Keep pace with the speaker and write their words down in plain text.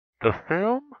The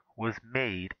film was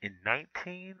made in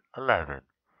 1911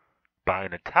 by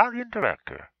an Italian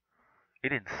director.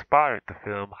 It inspired the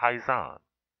film Haizan.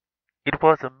 It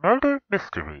was a murder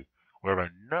mystery where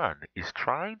a nun is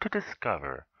trying to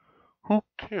discover who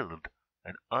killed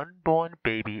an unborn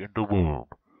baby in the womb,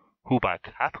 who by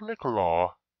Catholic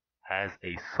law has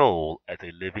a soul as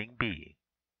a living being.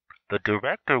 The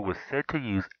director was said to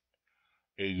use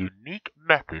a unique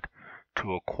method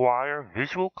to acquire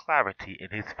visual clarity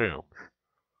in his films.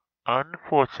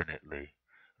 Unfortunately,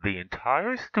 the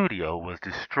entire studio was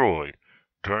destroyed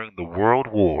during the World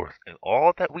Wars, and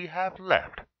all that we have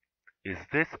left is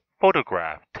this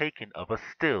photograph taken of a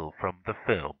still from the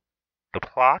film. The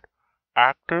plot,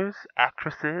 actors,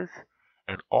 actresses,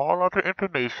 and all other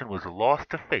information was lost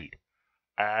to fate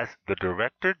as the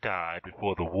director died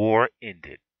before the war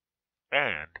ended,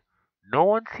 and no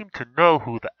one seemed to know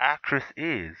who the actress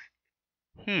is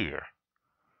here,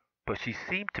 but she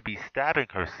seemed to be stabbing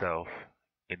herself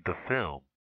in the film.